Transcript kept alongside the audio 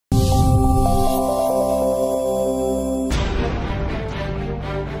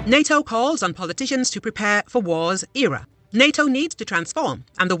NATO calls on politicians to prepare for war's era. NATO needs to transform,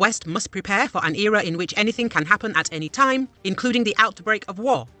 and the West must prepare for an era in which anything can happen at any time, including the outbreak of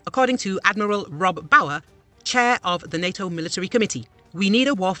war, according to Admiral Rob Bauer, chair of the NATO Military Committee. We need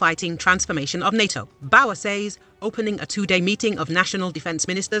a warfighting transformation of NATO, Bauer says, opening a two-day meeting of national defense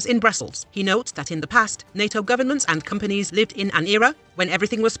ministers in Brussels. He notes that in the past, NATO governments and companies lived in an era when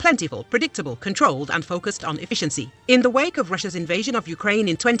everything was plentiful, predictable, controlled and focused on efficiency. In the wake of Russia's invasion of Ukraine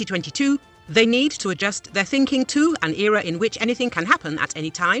in 2022, they need to adjust their thinking to an era in which anything can happen at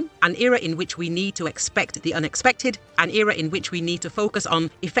any time, an era in which we need to expect the unexpected, an era in which we need to focus on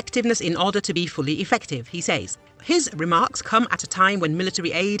effectiveness in order to be fully effective, he says. His remarks come at a time when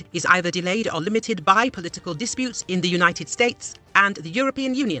military aid is either delayed or limited by political disputes in the United States and the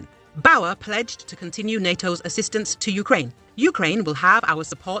European Union. Bauer pledged to continue NATO's assistance to Ukraine. Ukraine will have our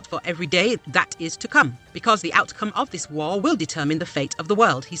support for every day that is to come, because the outcome of this war will determine the fate of the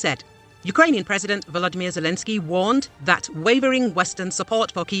world, he said. Ukrainian President Volodymyr Zelenski warned that wavering Western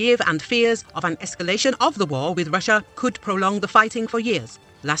support for Kyiv and fears of an escalation of the war with Russia could prolong the fighting for years.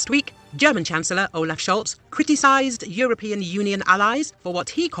 Last week, German Chancellor Olaf Scholz criticized European Union allies for what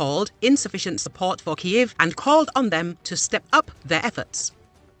he called insufficient support for Kyiv and called on them to step up their efforts.